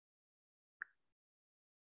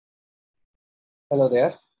Hello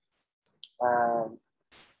there. Um,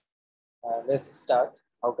 let's start.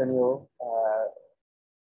 How can you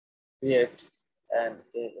create an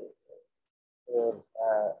your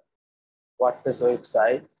WordPress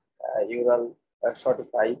website URL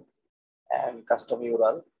Shortify and custom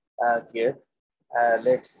URL create?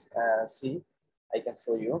 Let's see. I can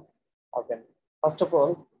show you. How can first of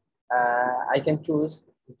all I can choose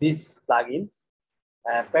this plugin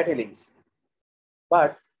Petty Links,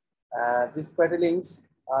 but this Petty Links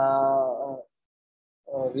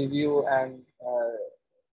review and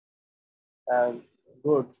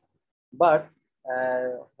good, but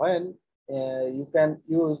when you can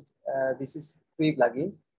use this is free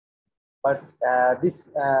plugin, but this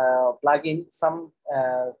plugin some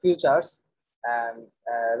features and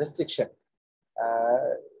restriction.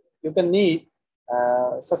 uh, you can need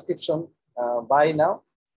subscription, buy now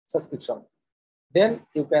subscription, then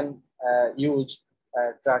you can use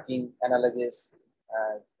tracking analysis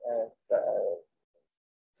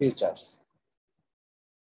features.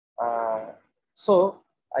 So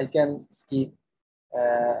I can skip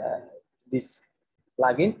this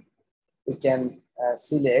plugin. We can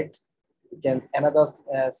select. We can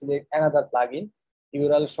select another plugin,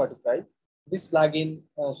 URL Shortify. This plugin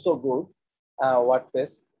so good.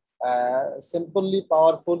 WordPress, simply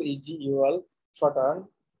powerful, easy URL Shorten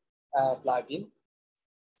plugin.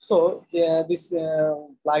 So this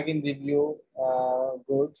plugin review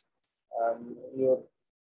good. Your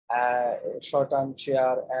shorten,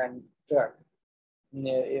 share, and track.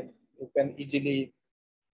 You can easily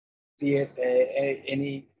create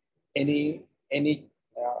any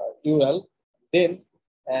URL. Then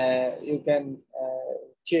you can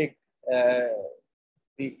check the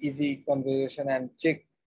easy configuration and check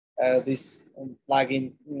this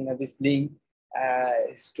plugin, this link,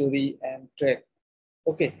 history, and track.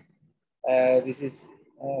 Okay, this is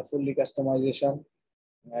fully customization,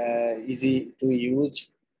 easy to use,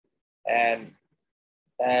 and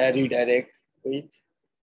redirect with.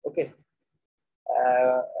 Okay,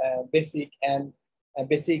 basic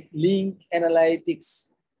link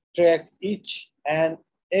analytics track each and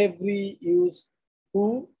every use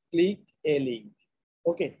who click a link.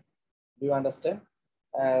 Okay, do you understand?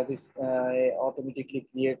 This automatically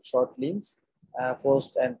create short links,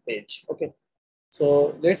 post and page. Okay,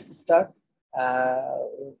 so let's start.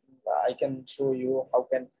 I can show you how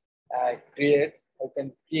can create a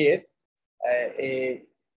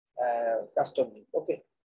custom link. Okay,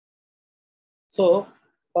 so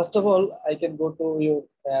first of all, I can go to your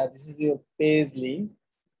this is your page link.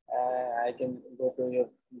 I can go to your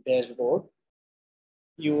dashboard.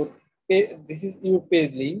 This is your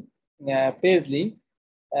page link.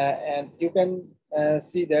 And you can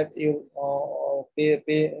see that you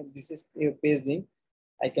this is your page link.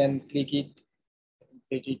 I can click it,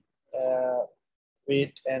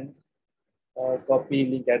 wait, and copy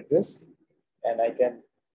link address, and I can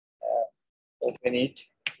open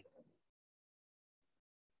it.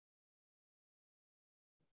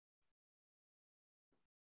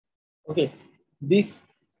 Okay, this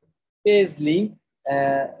page link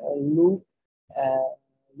look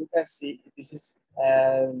and see, this is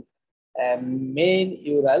main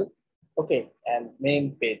URL. Okay, and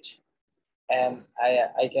main page, and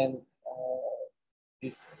I can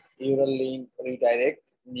this URL link redirect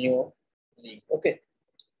new link. Okay,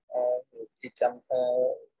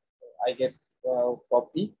 I get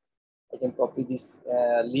copy. I can copy this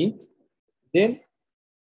link. Then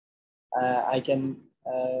I can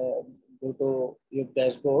go to your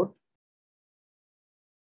dashboard.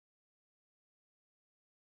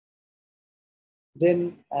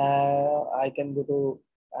 Then I can go to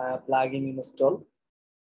plugin install.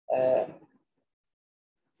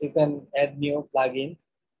 You can add new plugin.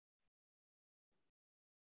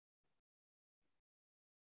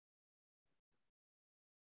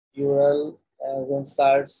 URL, then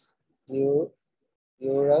search new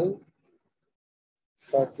URL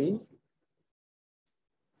shorty.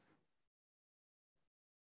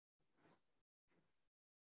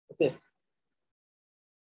 Okay.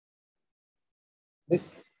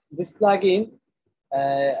 This plugin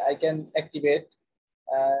I can activate.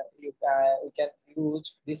 You can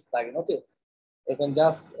use this plugin. Okay. You can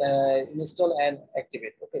just install and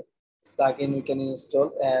activate. Okay. This plugin you can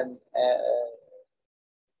install and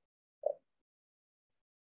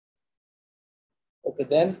okay,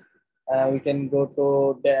 then we can go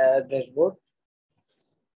to the dashboard.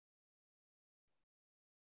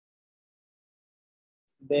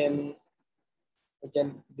 Then we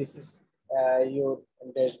can, this is your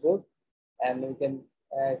dashboard, and we can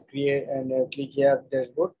create and click here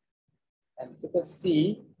dashboard, and you can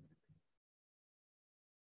see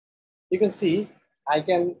I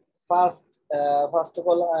can first of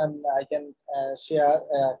all, I can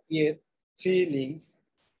create three links.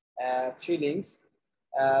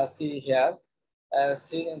 See here.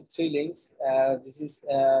 See three links. This is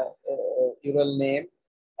URL name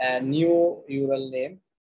and new URL name.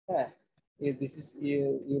 This is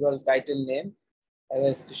URL title name.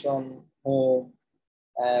 Registration home.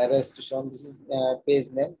 Registration. This is page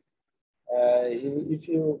name. If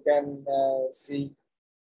you can see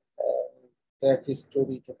track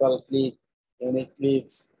history, total click, unique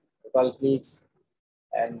clicks, total clicks,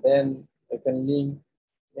 and then you can link,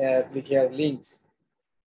 click here links.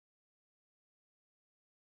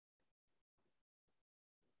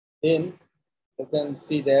 Then you can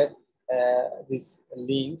see that these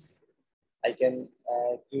links I can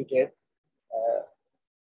create it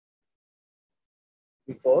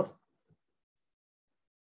before.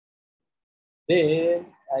 Then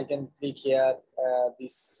I can click here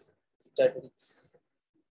this statistics.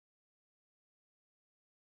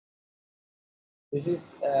 This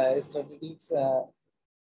is statistics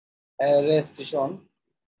registration,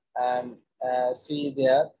 and see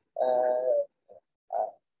there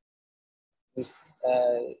this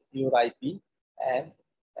your IP, and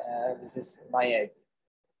this is my IP.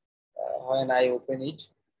 When I open it,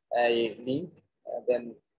 a link,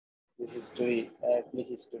 then this is to click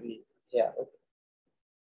history here. Okay.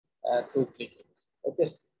 To click it.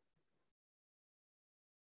 Okay.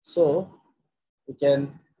 So we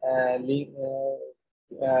can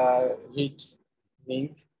read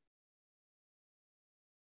link,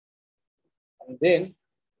 and then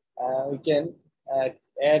we can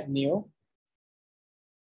add new.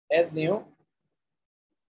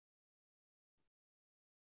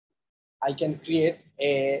 I can create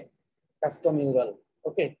a custom URL.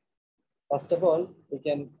 Okay. First of all, we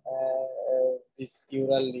can this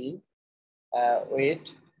URL link.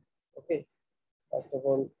 Wait. Okay. First of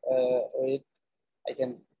all, wait. I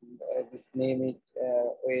can this name it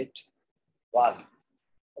wait one.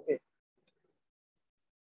 Okay.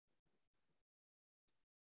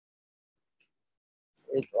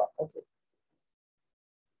 Wait one. Okay.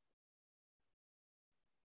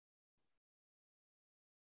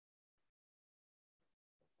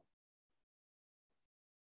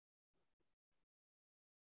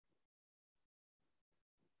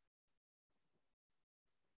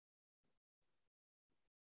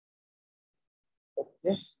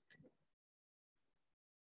 Okay.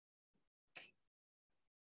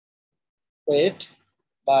 Wait,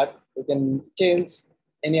 but you can change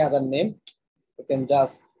any other name. You can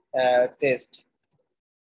just test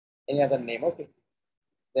any other name. Okay.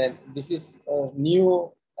 Then this is a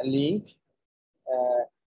new link.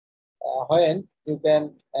 When you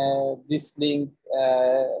can this link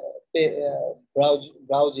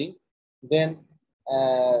browsing, then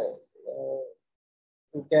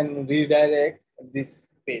you can redirect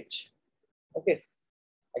this page. Okay.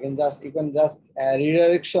 You can just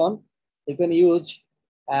redirection. You can use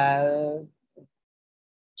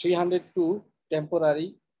 302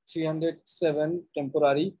 temporary, 307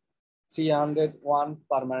 temporary, 301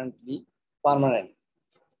 permanent.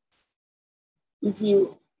 If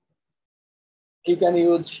you can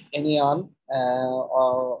use any one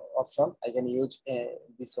option. I can use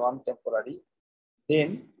this one temporary.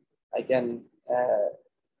 Then I can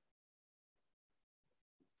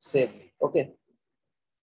save it. Okay.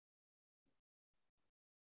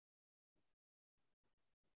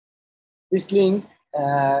 This link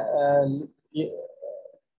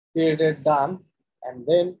created done, and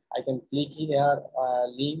then I can click here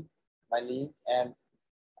my link, and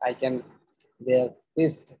I can there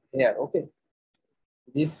paste here. Okay.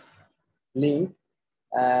 This link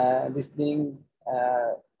I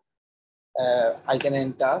can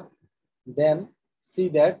enter, then see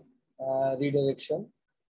that redirection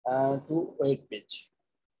to wait page.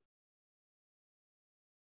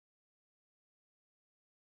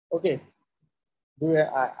 Okay.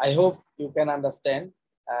 I hope you can understand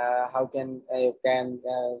how can you can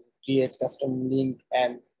create custom link,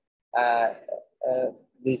 and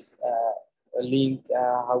this link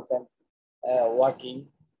how can working.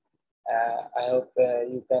 I hope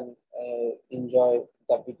you can enjoy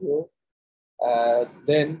the video.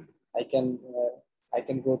 Then I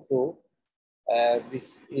can go to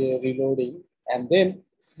this reloading, and then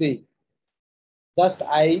see. Just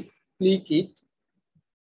I click it,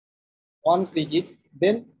 one click it,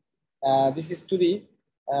 then this is to the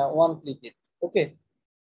one click it. Okay.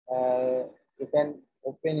 You can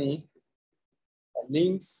open it,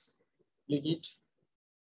 links, click it.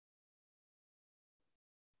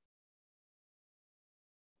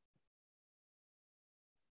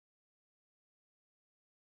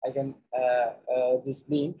 I can this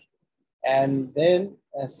link, and then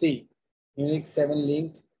see unique 7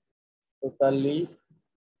 link totally.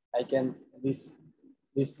 I can this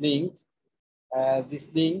link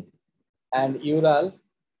and URL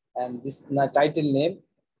and this title name,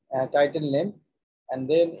 and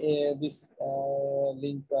then this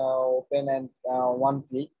link open and one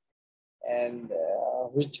click, and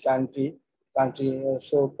which country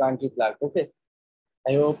show country plug. Okay,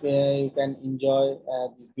 I hope you can enjoy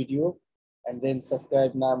this video, and then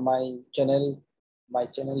subscribe now my channel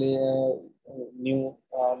new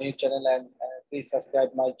channel, and please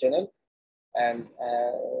subscribe my channel, and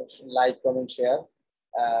like, comment, share,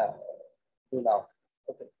 do now.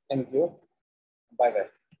 Okay, thank you. Bye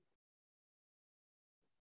bye.